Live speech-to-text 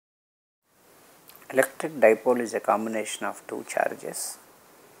electric dipole is a combination of two charges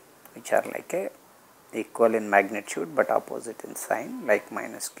which are like a equal in magnitude but opposite in sign, like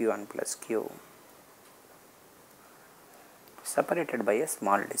minus q1 plus q, separated by a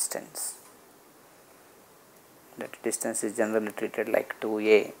small distance. That distance is generally treated like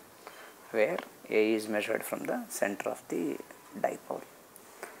 2a, where a is measured from the center of the dipole.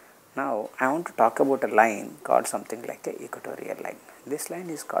 Now, I want to talk about a line called something like a equatorial line. This line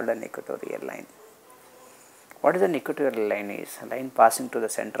is called an equatorial line. What is an equatorial line? Is a line passing to the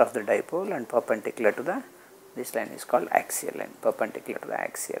center of the dipole and perpendicular to the, this line is called axial line, perpendicular to the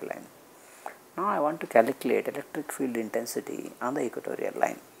axial line. Now, I want to calculate electric field intensity on the equatorial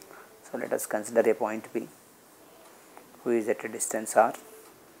line. So, let us consider a point P who is at a distance r.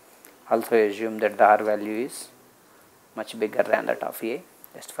 Also assume that the r value is much bigger than that of A,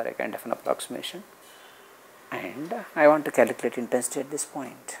 just for a kind of an approximation, and I want to calculate intensity at this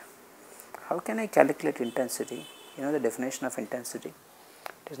point. How can I calculate intensity? You know the definition of intensity.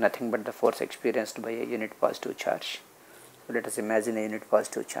 It is nothing but the force experienced by a unit positive charge. So, let us imagine a unit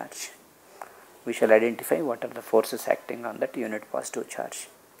positive charge. We shall identify what are the forces acting on that unit positive charge.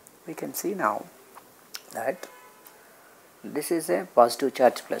 We can see now that this is a positive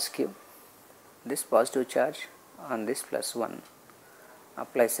charge plus q. This positive charge on this plus 1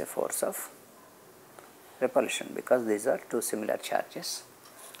 applies a force of repulsion, because these are two similar charges.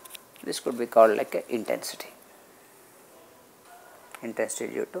 This could be called like a intensity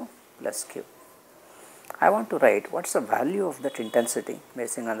due to plus q. I want to write what is the value of that intensity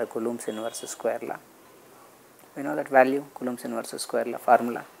basing on the Coulomb's inverse square law. We know that value, Coulomb's inverse square law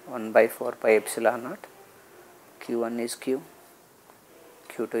formula, 1 by 4 pi epsilon naught, q1 is q,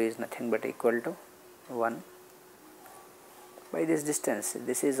 q2 is nothing but equal to 1 by this distance.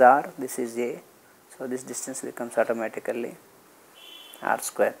 This is r, this is a, so this distance becomes automatically r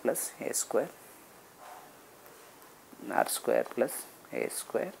square plus a square, r square plus a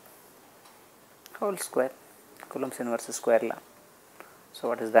square whole square, Coulomb's inverse square law. So,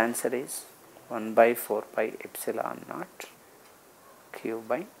 what is the answer is 1 by 4 pi epsilon naught q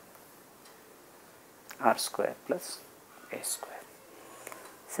by r square plus a square.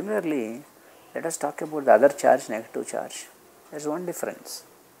 Similarly, let us talk about the other charge, negative charge. There is one difference.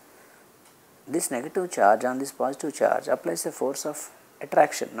 This negative charge on this positive charge applies a force of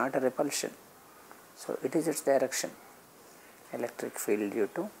attraction, not a repulsion. So, it is its direction, electric field due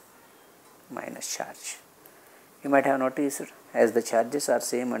to minus charge. You might have noticed, as the charges are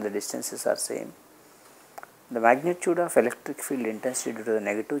same and the distances are same, the magnitude of electric field intensity due to the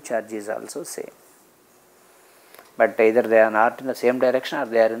negative charge is also same, but either they are not in the same direction or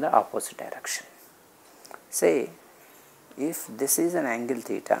they are in the opposite direction. Say, if this is an angle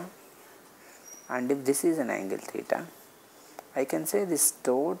theta and if this is an angle theta, I can say this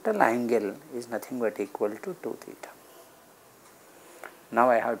total angle is nothing but equal to 2 theta. Now,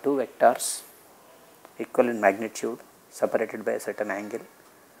 I have two vectors equal in magnitude separated by a certain angle.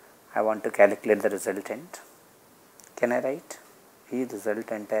 I want to calculate the resultant. Can I write E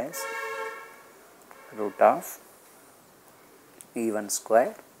resultant as root of E1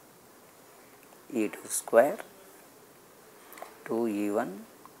 square, E2 square, 2E1,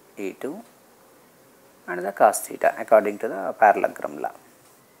 E2 and the cos theta according to the parallogram law.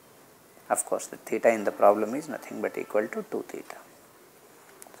 Of course, the theta in the problem is nothing but equal to 2 theta.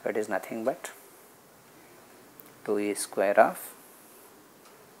 So, it is nothing but 2e square of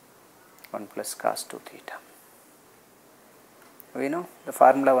 1 plus cos 2 theta. We know the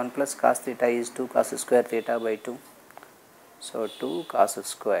formula 1 plus cos theta is 2 cos square theta by 2. So, 2 cos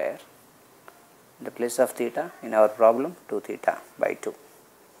square in the place of theta in our problem 2 theta by 2.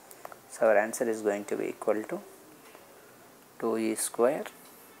 So, our answer is going to be equal to 2e square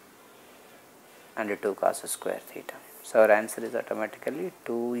and 2 cos square theta. So, our answer is automatically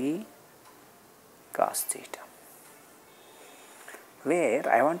 2e cos theta, where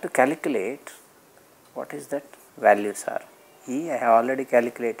I want to calculate what is that values are. E I have already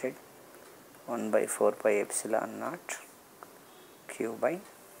calculated 1 by 4 pi epsilon naught q by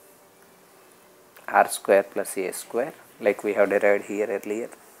r square plus a square, like we have derived here earlier.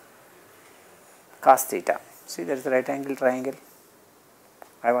 Cos theta, see there is the right angle triangle.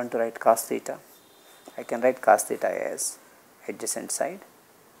 I want to write cos theta. I can write cos theta as adjacent side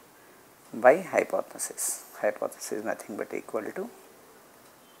by hypothesis. Hypothesis is nothing but equal to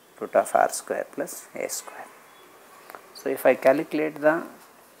root of r square plus a square. So, if I calculate the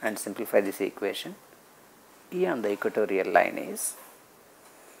and simplify this equation, E on the equatorial line is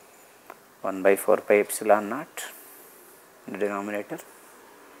 1 by 4 pi epsilon naught in the denominator,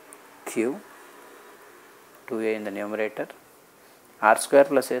 q, 2a in the numerator r square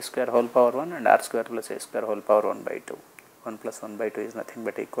plus a square whole power 1 and r square plus a square whole power 1 by 2. 1 plus 1 by 2 is nothing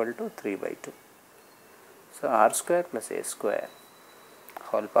but equal to 3 by 2. So, r square plus a square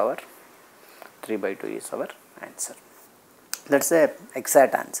whole power 3 by 2 is our answer. That is a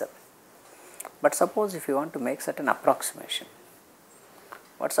exact answer. But suppose if you want to make certain approximation,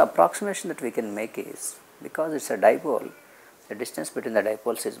 what is the approximation that we can make is, because it is a dipole, the distance between the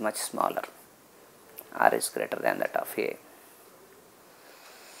dipoles is much smaller, r is greater than that of a.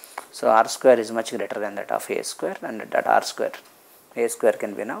 So, r square is much greater than that of a square, and that r square, a square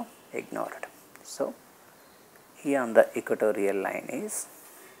can be now ignored. So, E on the equatorial line is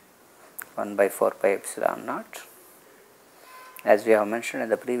 1 by 4 pi epsilon naught. As we have mentioned in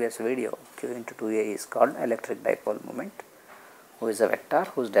the previous video, q into 2a is called electric dipole moment, who is a vector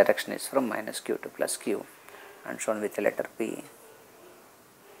whose direction is from minus q to plus q and shown with the letter p,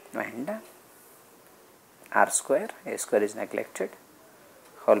 and r square, a square is neglected,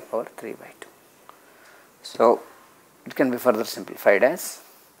 whole power 3 by 2. So, it can be further simplified as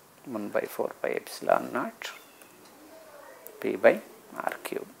 1 by 4 pi epsilon naught p by r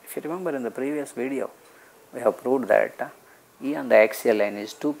cube. If you remember in the previous video, we have proved that E on the axial line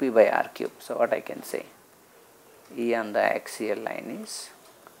is 2p by r cube. So, what I can say? E on the axial line is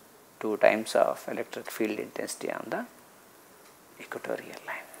 2 times of electric field intensity on the equatorial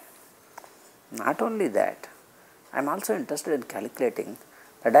line. Not only that, I am also interested in calculating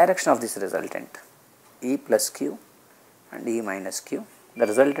the direction of this resultant, E plus q and E minus q. The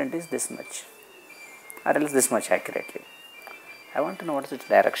resultant is this much, or else this much accurately. I want to know what its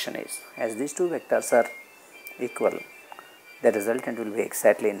direction is. As these two vectors are equal, the resultant will be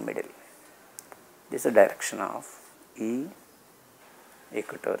exactly in middle. This is the direction of E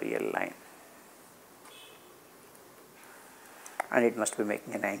equatorial line, and it must be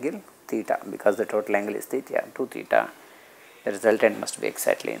making an angle theta, because the total angle is theta, 2 theta. The resultant must be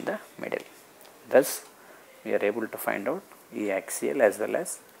exactly in the middle. Thus, we are able to find out E axial as well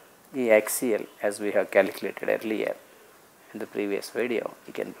as E axial, as we have calculated earlier in the previous video.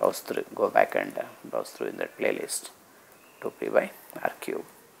 You can browse through, go back and browse through in that playlist, 2p by r cube,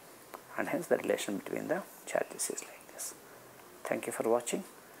 and hence the relation between the charges is like this. Thank you for watching.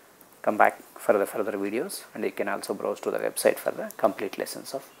 Come back for the further videos, and you can also browse to the website for the complete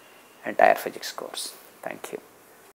lessons of entire physics course. Thank you.